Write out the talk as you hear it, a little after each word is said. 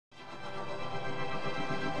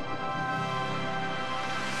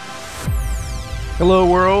Hello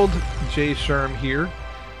world, Jay Sherm here.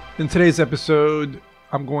 In today's episode,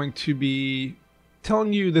 I'm going to be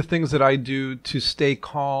telling you the things that I do to stay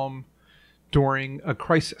calm during a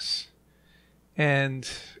crisis. And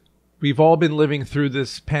we've all been living through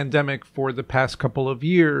this pandemic for the past couple of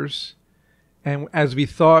years. And as we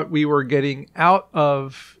thought we were getting out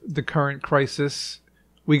of the current crisis,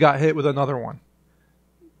 we got hit with another one.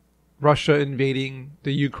 Russia invading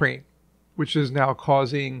the Ukraine, which is now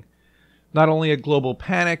causing not only a global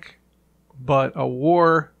panic, but a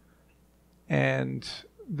war. And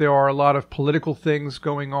there are a lot of political things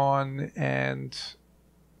going on, and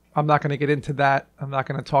I'm not going to get into that. I'm not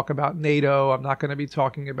going to talk about NATO. I'm not going to be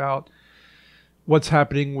talking about what's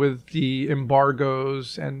happening with the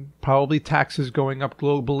embargoes and probably taxes going up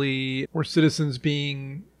globally, or citizens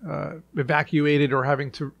being evacuated or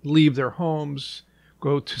having to leave their homes,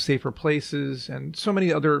 go to safer places, and so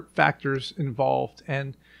many other factors involved.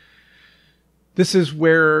 And this is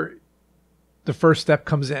where the first step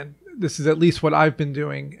comes in. This is at least what I've been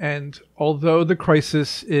doing. And although the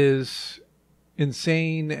crisis is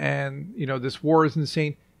insane and, this war is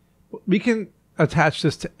insane, we can attach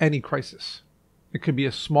this to any crisis. It could be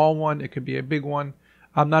a small one. It could be a big one.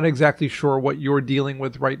 I'm not exactly sure what you're dealing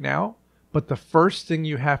with right now, but the first thing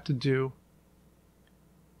you have to do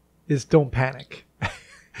is don't panic.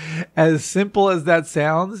 As simple as that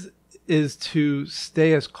sounds, is to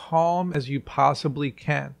stay as calm as you possibly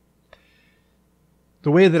can.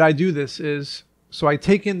 The way that I do this is, so I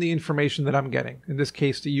take in the information that I'm getting, in this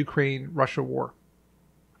case, the Ukraine-Russia war.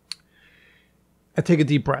 I take a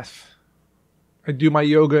deep breath. I do my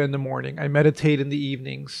yoga in the morning. I meditate in the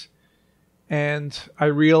evenings. And I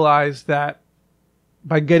realize that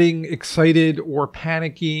by getting excited or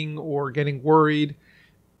panicking or getting worried,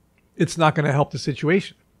 it's not going to help the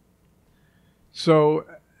situation. So,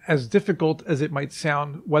 as difficult as it might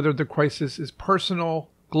sound, whether the crisis is personal,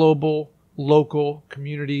 global, local,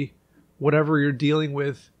 community, whatever you're dealing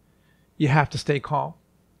with, you have to stay calm.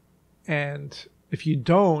 And if you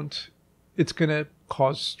don't, it's going to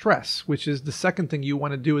cause stress, which is the second thing you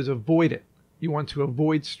want to do, is avoid it. You want to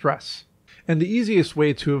avoid stress. And the easiest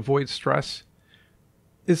way to avoid stress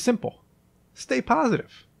is simple. Stay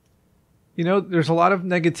positive. There's a lot of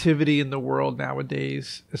negativity in the world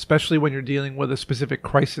nowadays, especially when you're dealing with a specific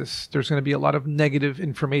crisis. There's going to be a lot of negative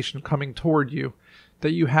information coming toward you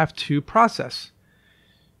that you have to process.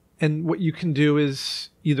 And what you can do is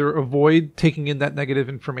either avoid taking in that negative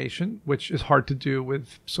information, which is hard to do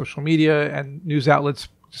with social media and news outlets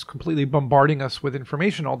just completely bombarding us with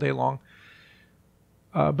information all day long.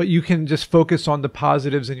 But you can just focus on the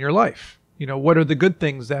positives in your life. What are the good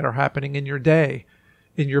things that are happening in your day,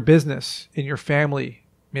 in your business, in your family,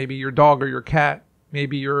 maybe your dog or your cat,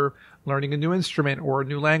 maybe you're learning a new instrument or a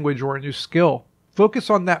new language or a new skill. Focus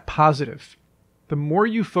on that positive. The more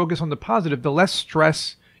you focus on the positive, the less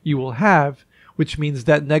stress you will have, which means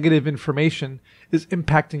that negative information is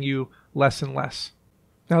impacting you less and less.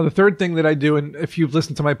 Now, the third thing that I do, and if you've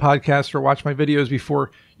listened to my podcast or watched my videos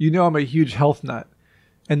before, I'm a huge health nut.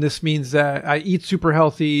 And this means that I eat super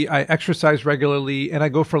healthy, I exercise regularly, and I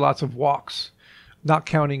go for lots of walks, not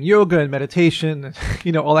counting yoga and meditation,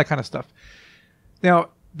 all that kind of stuff. Now,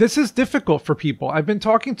 this is difficult for people. I've been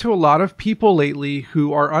talking to a lot of people lately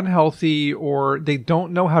who are unhealthy, or they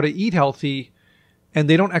don't know how to eat healthy, and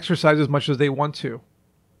they don't exercise as much as they want to.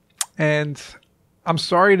 And I'm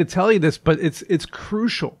sorry to tell you this, but it's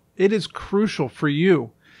crucial. It is crucial for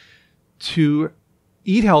you to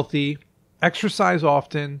eat healthy, exercise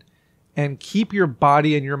often, and keep your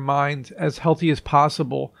body and your mind as healthy as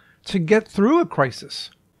possible to get through a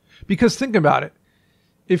crisis. Because think about it.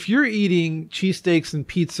 If you're eating cheesesteaks and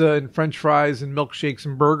pizza and french fries and milkshakes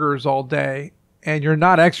and burgers all day and you're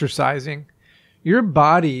not exercising, your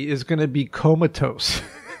body is going to be comatose.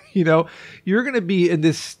 You're going to be in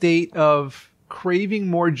this state of craving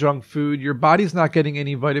more junk food. Your body's not getting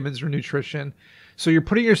any vitamins or nutrition. So you're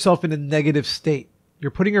putting yourself in a negative state.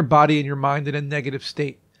 You're putting your body and your mind in a negative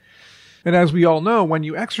state. And as we all know, when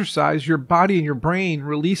you exercise, your body and your brain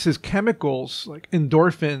releases chemicals like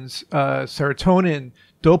endorphins, serotonin,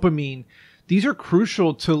 dopamine. These are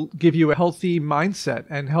crucial to give you a healthy mindset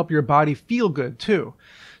and help your body feel good too.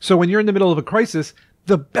 So when you're in the middle of a crisis,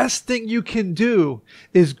 the best thing you can do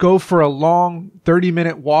is go for a long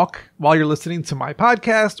 30-minute walk while you're listening to my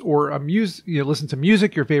podcast, or listen to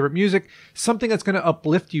music, your favorite music, something that's going to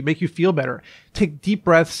uplift you, make you feel better. Take deep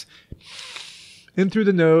breaths in through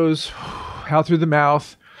the nose, out through the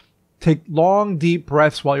mouth. Take long, deep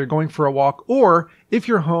breaths while you're going for a walk. Or if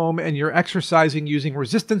you're home and you're exercising using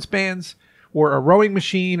resistance bands or a rowing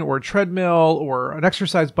machine or a treadmill or an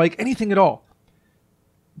exercise bike, anything at all,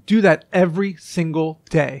 do that every single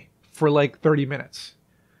day for like 30 minutes.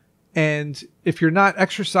 And if you're not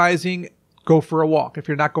exercising, go for a walk. If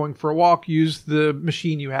you're not going for a walk, use the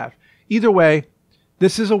machine you have. Either way,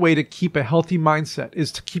 this is a way to keep a healthy mindset,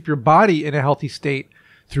 is to keep your body in a healthy state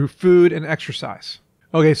through food and exercise.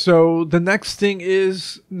 Okay, so the next thing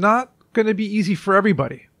is not going to be easy for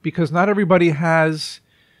everybody, because not everybody has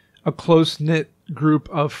a close-knit group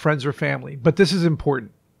of friends or family. But this is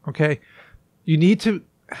important, okay? You need to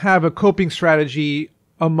have a coping strategy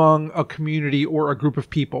among a community or a group of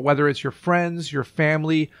people, whether it's your friends, your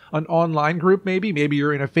family, an online group maybe. Maybe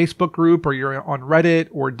you're in a Facebook group, or you're on Reddit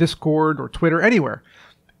or Discord or Twitter, anywhere.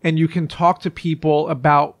 And you can talk to people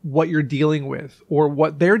about what you're dealing with or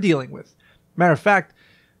what they're dealing with. Matter of fact,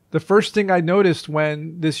 the first thing I noticed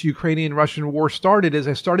when this Ukrainian-Russian war started is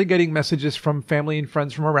I started getting messages from family and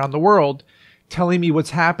friends from around the world telling me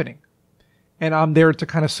what's happening. And I'm there to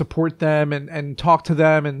kind of support them and talk to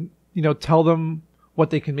them and, tell them what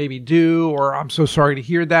they can maybe do, or I'm so sorry to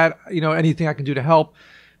hear that, anything I can do to help.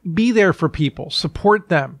 Be there for people, support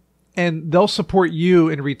them, and they'll support you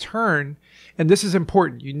in return. And this is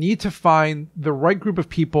important. You need to find the right group of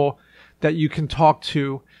people that you can talk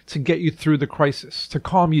to get you through the crisis, to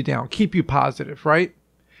calm you down, keep you positive, right?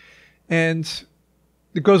 And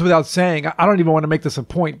it goes without saying, I don't even want to make this a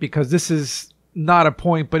point, because this is not a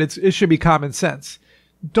point, but it should be common sense.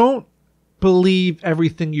 Don't believe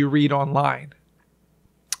everything you read online.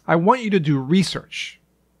 I want you to do research.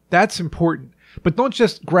 That's important. But don't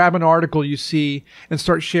just grab an article you see and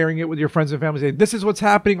start sharing it with your friends and family. Say, this is what's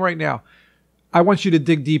happening right now. I want you to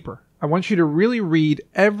dig deeper. I want you to really read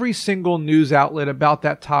every single news outlet about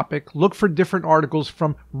that topic. Look for different articles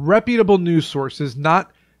from reputable news sources,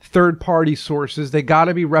 not third-party sources. They got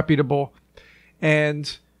to be reputable.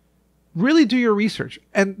 And really do your research.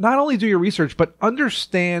 And not only do your research, but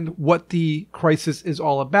understand what the crisis is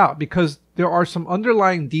all about, because there are some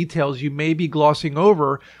underlying details you may be glossing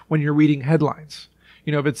over when you're reading headlines.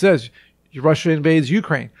 If it says Russia invades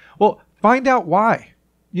Ukraine, well, find out why.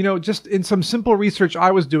 Just in some simple research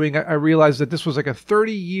I was doing, I realized that this was like a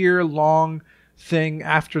 30-year long thing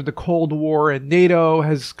after the Cold War, and NATO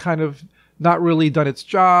has kind of not really done its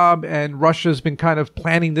job, and Russia's been kind of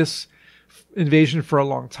planning this invasion for a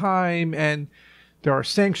long time, and there are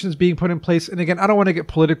sanctions being put in place. And again, I don't want to get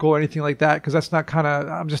political or anything like that, because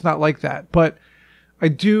I'm just not like that. But I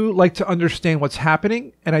do like to understand what's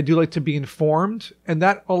happening, and I do like to be informed, and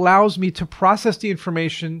that allows me to process the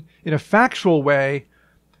information in a factual way.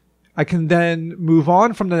 I can then move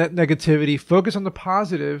on from the negativity, focus on the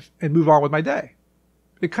positive, and move on with my day.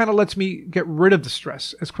 It kind of lets me get rid of the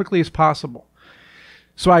stress as quickly as possible.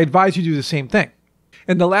 So I advise you do the same thing.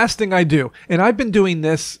 And the last thing I do, and I've been doing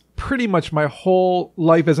this pretty much my whole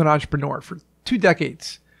life as an entrepreneur for 2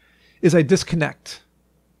 decades, is I disconnect.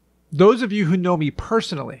 Those of you who know me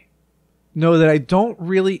personally know that I don't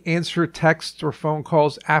really answer texts or phone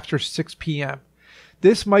calls after 6 p.m.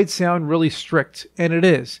 This might sound really strict, and it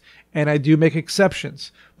is, and I do make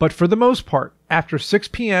exceptions. But for the most part, after 6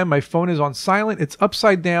 p.m., my phone is on silent. It's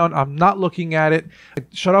upside down. I'm not looking at it. I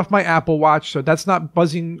shut off my Apple Watch, so that's not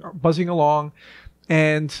buzzing along.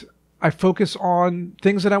 And I focus on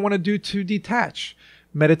things that I want to do to detach.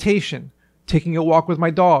 Meditation, taking a walk with my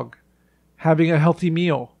dog, having a healthy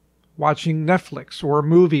meal, watching Netflix or a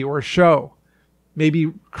movie or a show,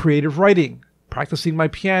 maybe creative writing, practicing my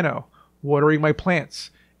piano, watering my plants,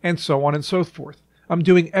 and so on and so forth. I'm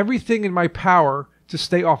doing everything in my power to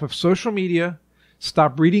stay off of social media,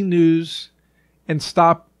 stop reading news, and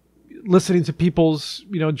stop listening to people's,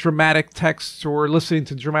 dramatic texts or listening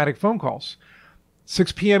to dramatic phone calls.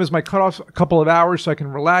 6 p.m. is my cutoff, a couple of hours so I can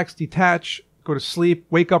relax, detach, go to sleep,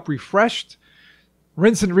 wake up refreshed,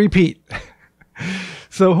 rinse and repeat.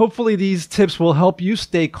 So hopefully these tips will help you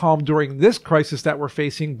stay calm during this crisis that we're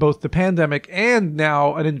facing, both the pandemic and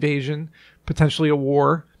now an invasion, potentially a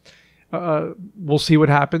war. We'll see what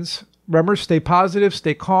happens. Remember, stay positive,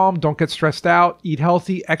 stay calm, don't get stressed out, eat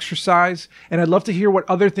healthy, exercise. And I'd love to hear what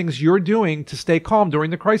other things you're doing to stay calm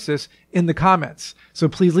during the crisis in the comments. So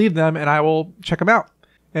please leave them and I will check them out.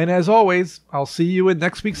 And as always, I'll see you in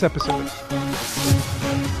next week's episode.